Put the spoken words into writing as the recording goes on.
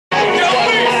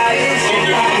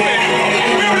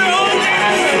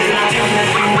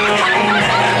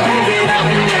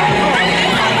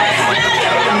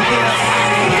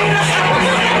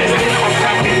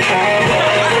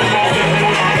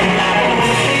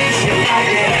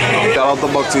Shout out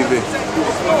to Buck TV.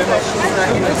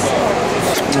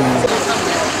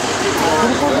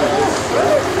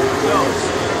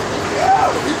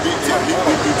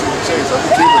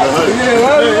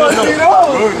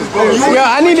 Yo,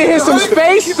 I need to hit some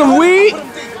space, some weed,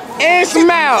 and some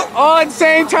out all at the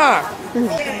same time.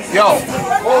 Yo,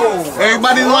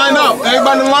 everybody line up.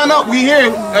 Everybody line up. We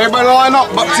here. Everybody line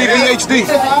up. Buck TV HD.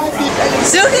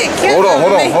 She'll get cute.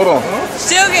 Hold on.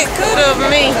 She'll get cute over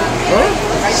me.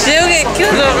 She'll get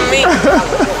cute over me.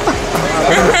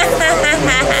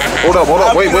 Hold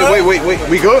up. Wait.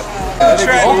 We good?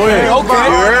 Okay. I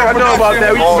know about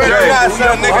that. We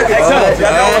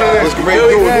Let's get ready to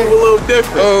do it. move a little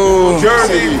different. Oh,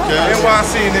 Jersey,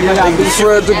 NYC, nigga.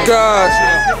 Fred the God,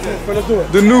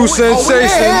 the new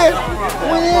sensation.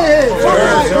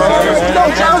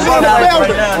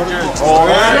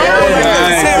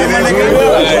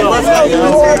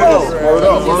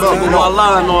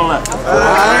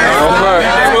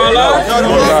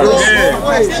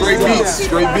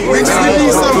 Straight beats.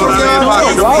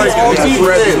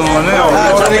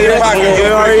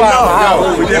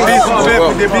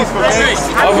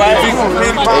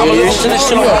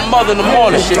 Shit on my mother in the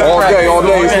morning. Shit All day.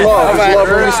 It's love. It's love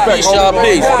and respect. Peace, y'all.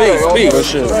 Peace.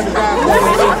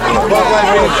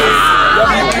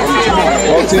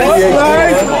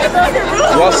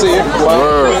 Y'all see it?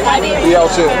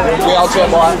 We out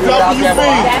here,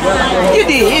 boy. You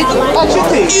did. What you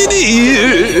think?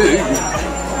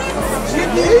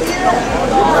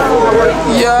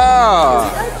 Yeah.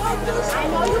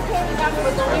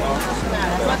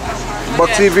 Buck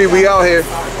TV, we out here.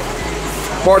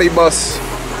 Party bus.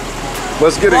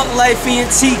 Let's get it. Bucklife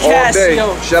ENT All day.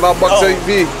 Casio. Shout out Buck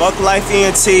TV. Bucklife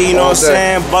ENT, you know what I'm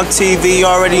saying? Buck TV, you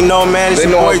already know, man. It's They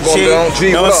your know boy what's going G. down. G,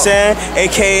 You know what what I'm saying?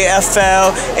 AKA FL,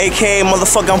 AKA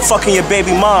motherfucker, I'm fucking your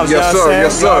baby moms. Yes, you know sir. what I'm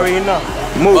Yes, saying? sir. You already know.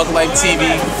 Mook. Bucklife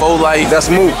TV, full life. That's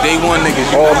Mook. Day one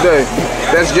niggas. All day.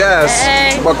 That's Jazz.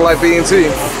 Hey. Bucklife ENT.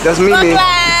 That's Mimi.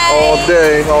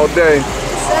 Bucklife. All day.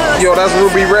 Yo, that's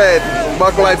Ruby Red.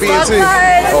 Bucklife ENT.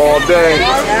 Bucklife. All day.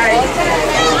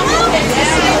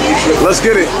 Let's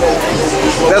get it.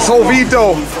 That's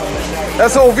Wbtv.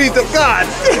 God.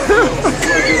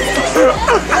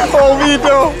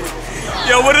 Wbtv.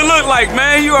 Yo, what it look like,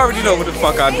 man? You already know what the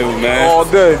fuck I do, man. All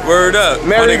day. Word up.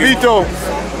 Mary Vito.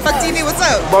 Buck TV, what's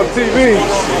up? Buck TV.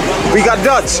 We got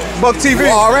Dutch. Buck TV.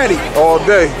 Already. All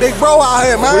day. Big bro out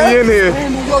here, man. We in here.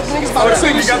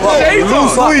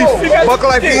 Loose leaf.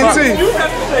 Bucklife ENT.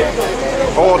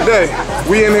 All day.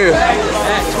 We in here.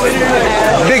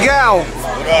 Big Al.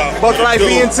 Bucklife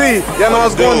ENT. Y'all know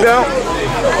what's going down?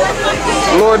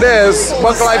 Lourdes.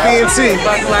 Bucklife ENT.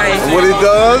 Bucklife. What it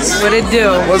does. What it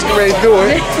do? Let's get ready to do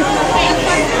it.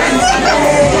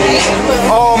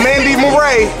 Oh, Mandy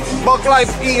Murray.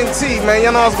 Bucklife ENT, man.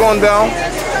 Y'all know what's going down.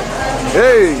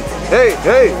 Hey.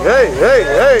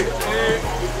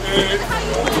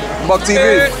 Buck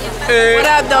TV. What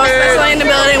up, though? Special in the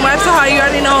building. Webster, how you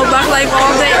already know. Bucklife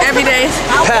all day, every day.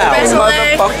 Special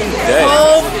A.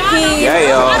 Hope he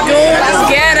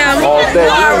let's get him. All day.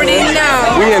 You already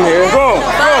know. We in here.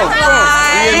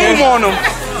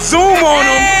 Zoom on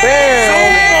them.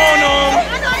 Bam.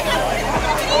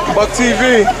 Buck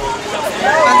TV.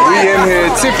 We in here.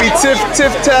 Tippy tip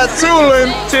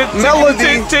tattooing.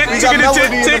 Melody. We got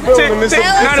Melody in the building. It's a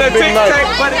big night.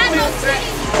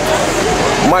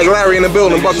 Mike Larry in the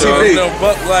building. Buck TV.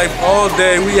 Bucklife all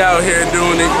day. We out here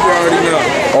doing it. You already know.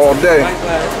 All day.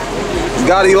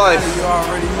 Gotti Life. You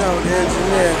already know.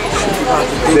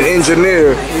 The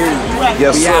engineer.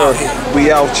 Yes, sir.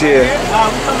 We out here. You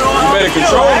better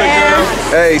control it, girl.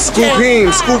 Hey, Scoop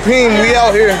Heem. We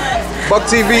out here. Buck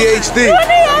TV HD. Cooney,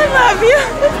 I love you.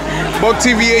 Buck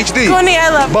TV HD. Cooney, I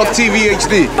love Buck you. TV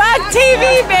HD. Buck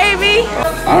TV, baby.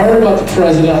 I heard about the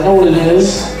president, I know what it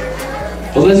is.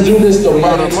 But let's do this though,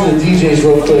 man, to the DJs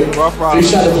real quick. They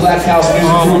shot the Black House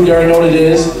music group, you already know what it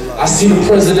is. I see the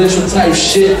presidential type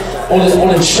shit on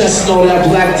the chest and all that,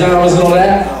 black diamonds and all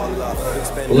that.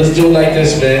 But let's do it like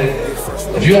this, man.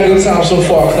 If you had a good time so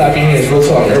far, clap your hands, real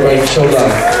talk. Everybody show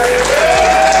love.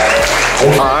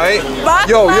 Alright.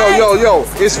 Yo.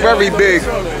 It's very big.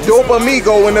 Dope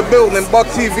Amigo in the building. Buck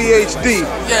TV HD.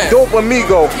 Yeah. Dope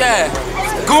Amigo. Yeah.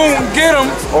 Goon, get him.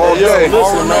 All day.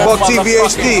 Buck TV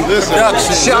HD. Shotty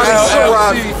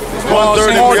Sirach. All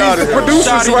these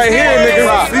producers right here,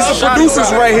 nigga. These are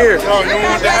producers right here.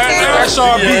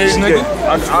 SRBs, nigga.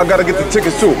 I gotta get the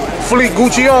tickets too. Fleet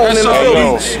Gucci on in the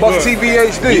building. Buck TV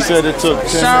HD. He said it took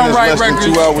 10 minutes, less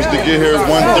than 2 hours to get here at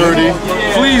 1:30.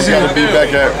 Please, you gotta be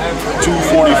back at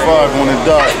 2:45 on the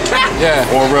dot.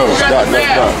 Yeah. Or else. Dot.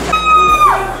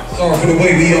 Sorry for the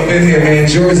way we up in here, man.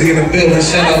 Jersey in the building.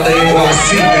 Shout out to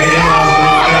NYC, man.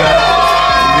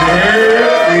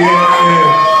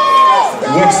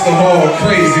 Webster Hall,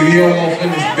 crazy. We all off in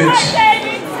this bitch.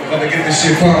 Gotta get this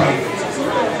shit poppin'.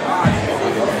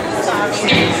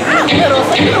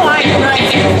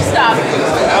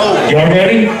 Y'all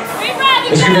ready?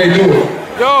 Let's get ready to do it.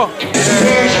 Yo.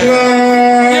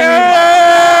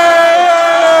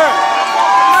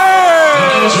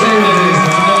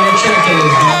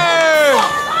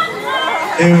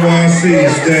 NYC,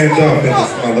 stand up in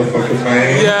this motherfucker,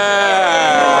 man.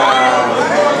 Yeah.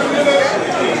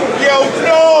 Yo,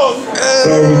 no.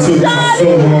 Sorry we took so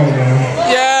long, man.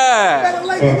 Yeah.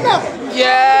 But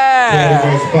Yeah.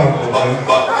 everybody's popping, man.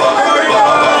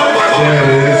 Yeah, it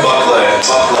is. Bucklife.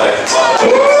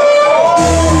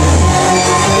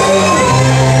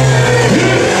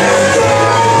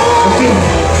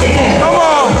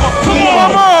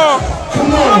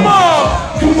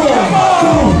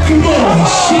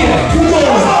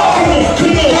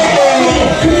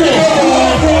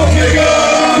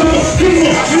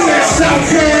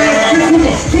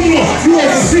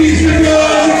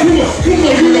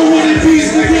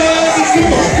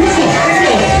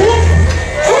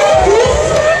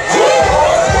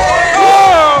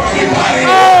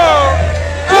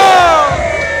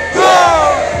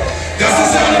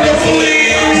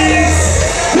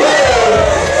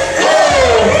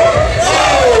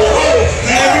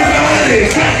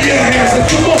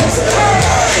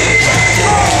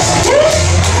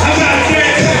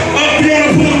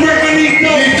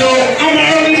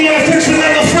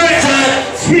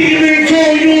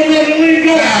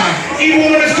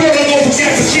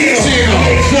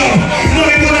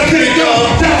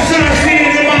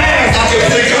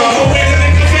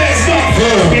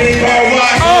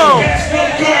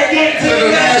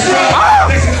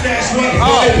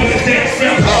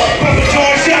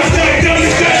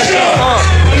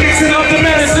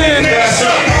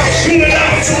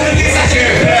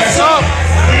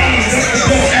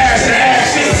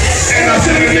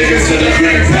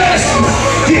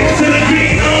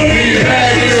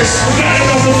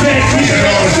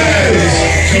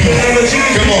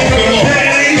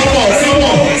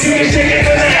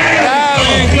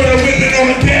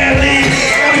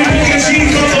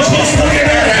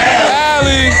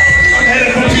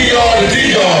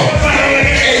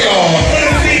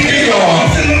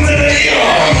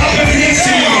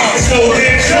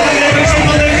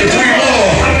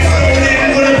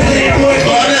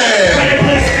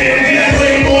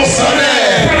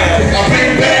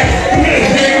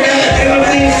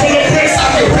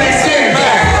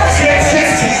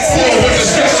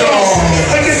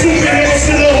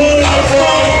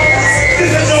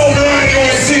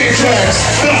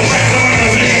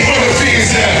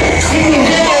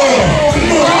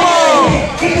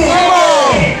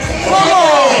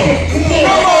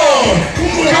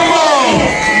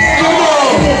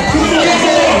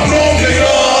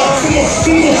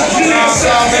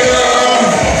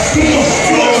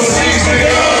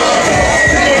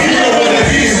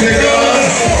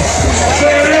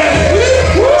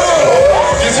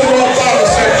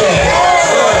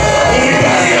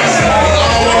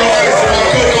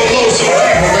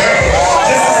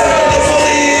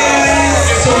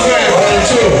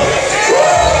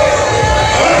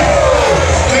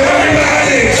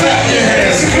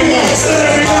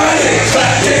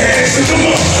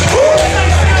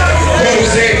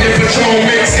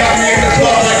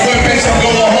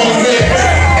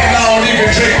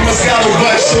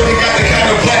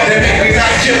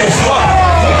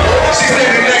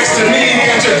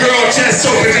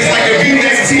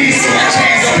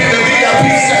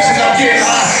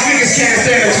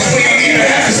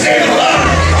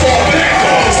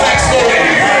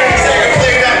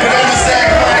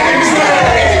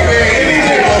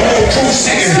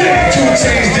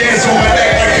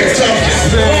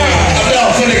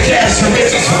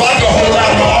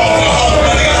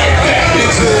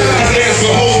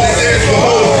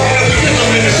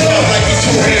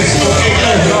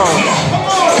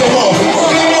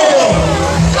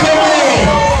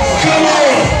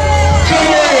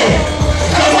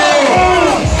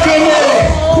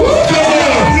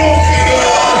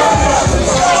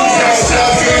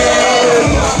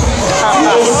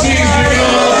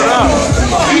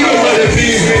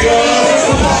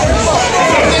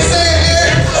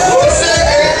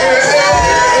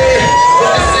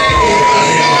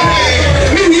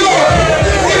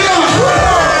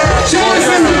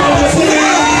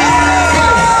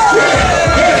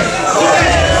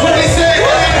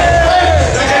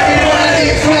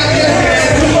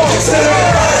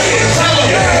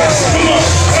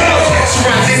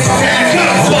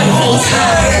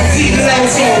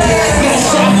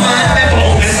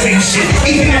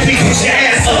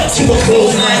 to a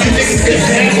close line. You niggas could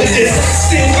hang with this.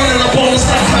 Still running up on the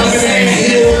stop time in the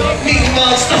hill.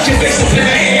 Meanwhile, stuff your face up in the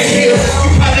anthill. You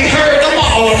probably heard of my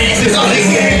armies and all they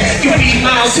gang. You beat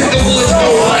miles in the woods, no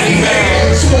honey,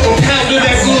 man. Smoke a pound of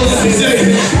that good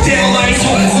Pacific. Damn, I ain't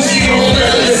talking to you, don't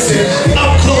wanna listen.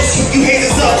 Up close, you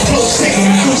haters up close,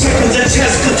 taking seconds and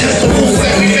chest, contest the rules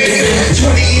that we make it.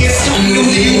 20 years, something new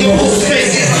to you, the rules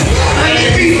fake it. I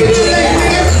ain't beefing with you,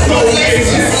 nigga. No legs,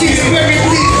 keep it very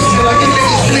please. Like the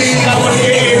niggas bleed, I wanna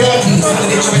hear it up.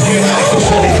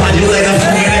 Before they find you later,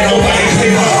 ain't nobody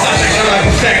clean up. I think I like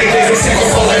a faggot, nigga, second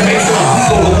all that makes up.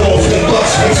 Go to war for the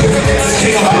bucks,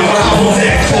 king up in my album,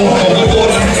 that for the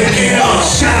water,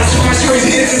 shout out to my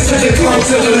crazy niggas to the club,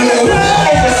 to the loop.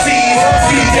 Overseas,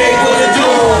 DJ, what to do?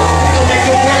 Don't make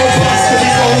the world bust, cause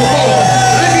he's on home.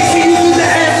 Let me see you do the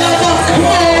ass up, come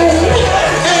on.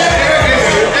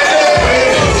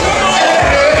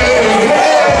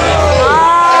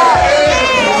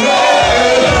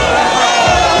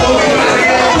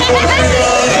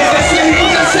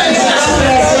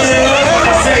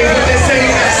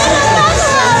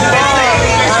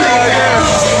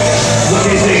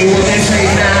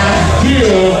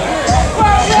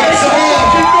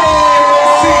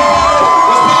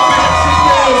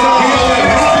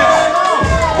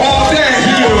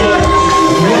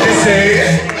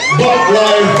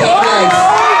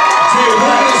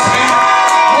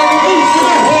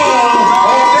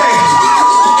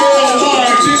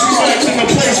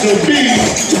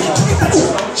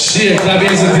 Shit, clap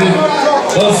hands up here.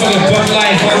 Motherfucking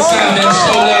Bucklife on time, man.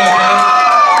 Show love, man.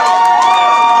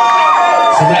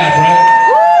 It's a rap, right?